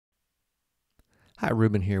Hi,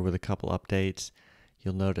 Ruben here with a couple updates.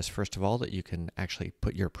 You'll notice, first of all, that you can actually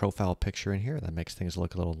put your profile picture in here. That makes things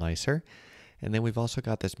look a little nicer. And then we've also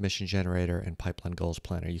got this mission generator and pipeline goals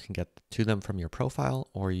planner. You can get to them from your profile,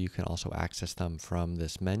 or you can also access them from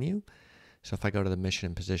this menu. So if I go to the mission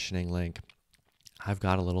and positioning link, I've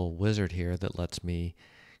got a little wizard here that lets me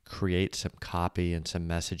create some copy and some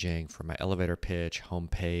messaging for my elevator pitch,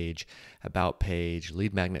 homepage, about page,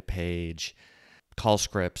 lead magnet page, call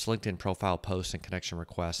scripts, LinkedIn profile posts and connection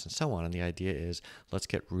requests, and so on. And the idea is let's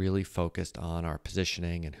get really focused on our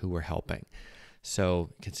positioning and who we're helping. So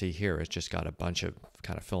you can see here, it's just got a bunch of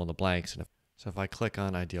kind of fill in the blanks. And so if I click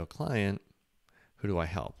on ideal client, who do I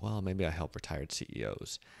help? Well, maybe I help retired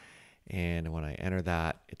CEOs. And when I enter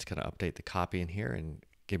that, it's going to update the copy in here and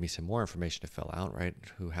give me some more information to fill out, right?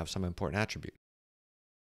 Who have some important attribute.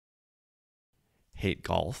 Hate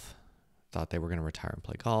golf. Thought they were going to retire and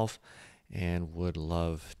play golf, and would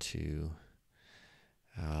love to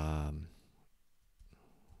work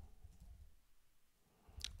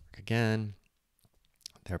again.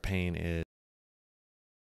 Their pain is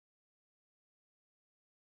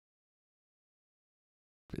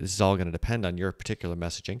this is all going to depend on your particular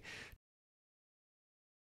messaging.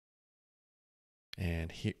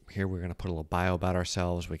 And here we're going to put a little bio about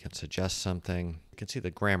ourselves. We can suggest something. You can see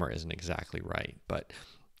the grammar isn't exactly right, but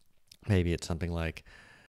maybe it's something like,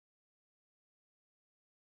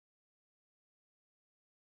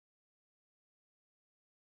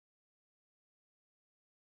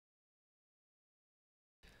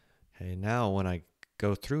 hey, now when I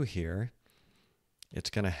go through here,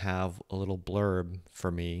 it's going to have a little blurb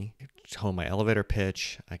for me. Home my elevator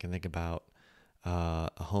pitch. I can think about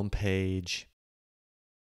a home page,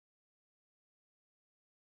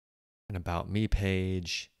 an about me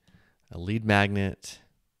page, a lead magnet,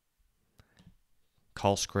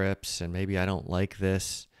 call scripts, and maybe I don't like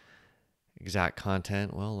this exact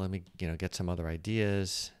content. Well, let me get some other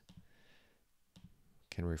ideas.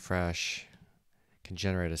 Can refresh, can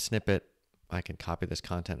generate a snippet. I can copy this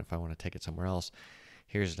content if I want to take it somewhere else.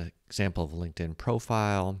 Here's an example of a LinkedIn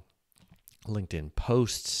profile, LinkedIn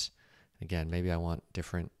posts. Again, maybe I want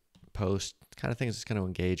different posts, kind of things that's going to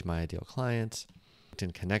engage my ideal clients.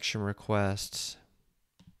 LinkedIn connection requests.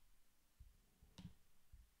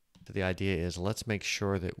 So the idea is let's make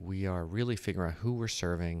sure that we are really figuring out who we're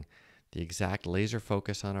serving, the exact laser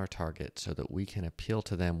focus on our target so that we can appeal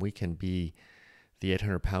to them. We can be the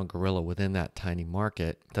 800-pound gorilla within that tiny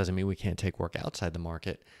market. Doesn't mean we can't take work outside the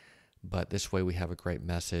market, but this way we have a great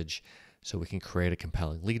message so we can create a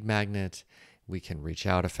compelling lead magnet, we can reach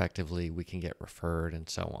out effectively, we can get referred, and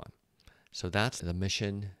so on. So that's the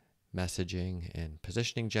mission, messaging, and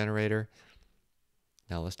positioning generator.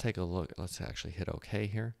 Now let's take a look. Let's actually hit OK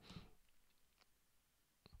here.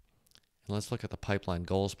 And let's look at the pipeline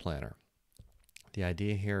goals planner. The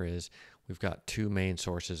idea here is we've got two main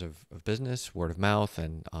sources of business, word of mouth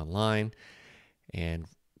and online. And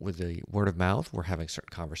with the word of mouth, we're having certain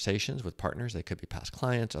conversations with partners. They could be past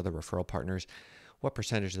clients, other referral partners. What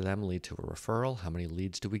percentage of them lead to a referral? How many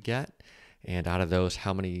leads do we get? And out of those,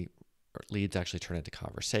 how many leads actually turn into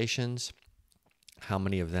conversations? How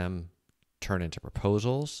many of them turn into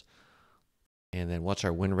proposals? And then what's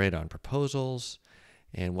our win rate on proposals?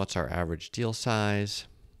 And what's our average deal size?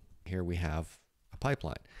 Here we have a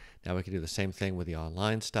pipeline. Now we can do the same thing with the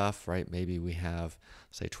online stuff, right? Maybe we have,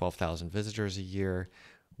 say, 12,000 visitors a year.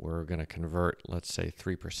 We're going to convert, let's say,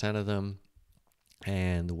 3% of them.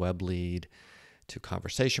 And the web lead to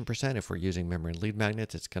conversation percent, if we're using Mimiran lead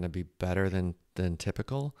magnets, it's going to be better than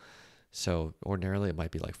typical. So ordinarily it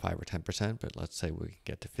might be like 5 or 10%, but let's say we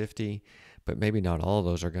get to 50. But maybe not all of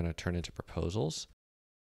those are going to turn into proposals.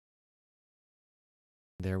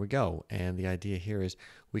 There we go. And the idea here is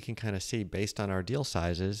we can kind of see based on our deal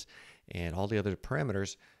sizes and all the other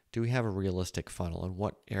parameters, do we have a realistic funnel and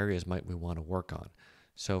what areas might we want to work on?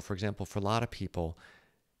 So for example, for a lot of people,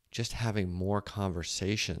 just having more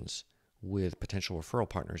conversations with potential referral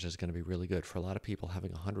partners is going to be really good. For a lot of people,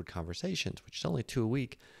 having 100 conversations, which is only 2 a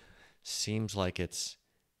week, seems like it's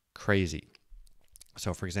crazy.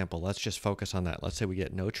 So for example, let's just focus on that. Let's say we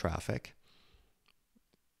get no traffic.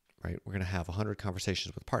 Right? We're going to have 100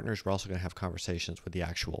 conversations with partners. We're also going to have conversations with the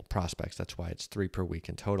actual prospects. That's why it's 3 per week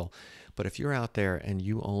in total. But if you're out there and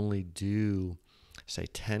you only do, say,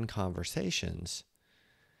 10 conversations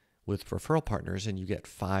with referral partners and you get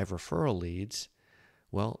 5 referral leads,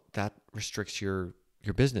 well, that restricts your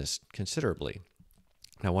business considerably.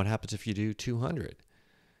 Now, what happens if you do 200?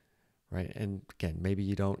 Right? And again, maybe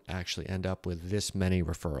you don't actually end up with this many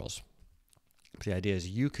referrals. But the idea is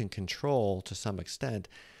you can control to some extent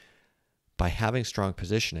by having strong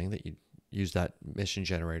positioning that use that mission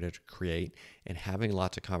generator to create, and having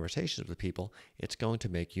lots of conversations with people, it's going to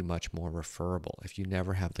make you much more referable. If you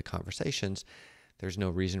never have the conversations, there's no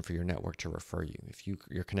reason for your network to refer you. If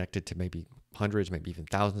you're connected to maybe hundreds, maybe even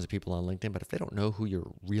thousands of people on LinkedIn, but if they don't know who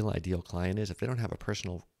your real ideal client is, if they don't have a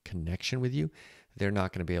personal connection with you, they're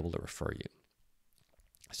not going to be able to refer you.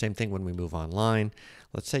 Same thing when we move online.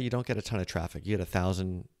 Let's say you don't get a ton of traffic. You get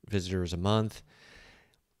 1,000 visitors a month,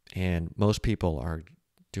 and most people are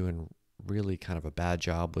doing really kind of a bad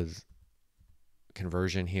job with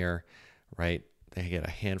conversion here, right? They get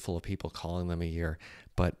a handful of people calling them a year.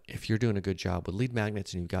 But if you're doing a good job with lead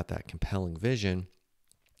magnets and you've got that compelling vision,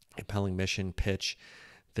 compelling mission pitch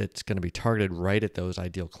that's going to be targeted right at those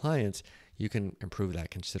ideal clients, you can improve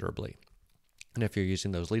that considerably. And if you're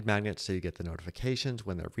using those lead magnets so you get the notifications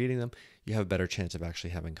when they're reading them, you have a better chance of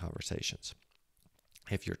actually having conversations.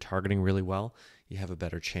 If you're targeting really well, you have a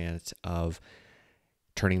better chance of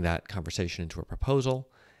turning that conversation into a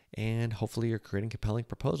proposal, and hopefully you're creating compelling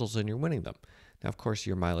proposals and you're winning them. Now, of course,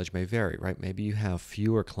 your mileage may vary, right? Maybe you have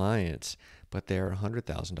fewer clients, but they're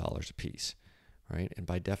 $100,000 a piece, right? And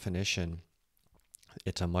by definition,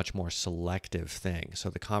 it's a much more selective thing. So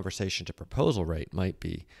the conversation to proposal rate might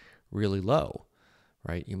be really low,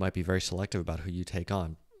 right? You might be very selective about who you take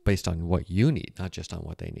on based on what you need, not just on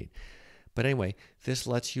what they need. But anyway, this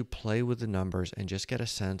lets you play with the numbers and just get a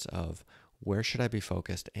sense of where should I be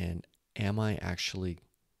focused, and am I actually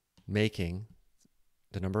making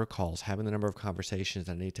the number of calls, having the number of conversations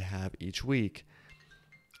that I need to have each week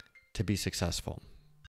to be successful.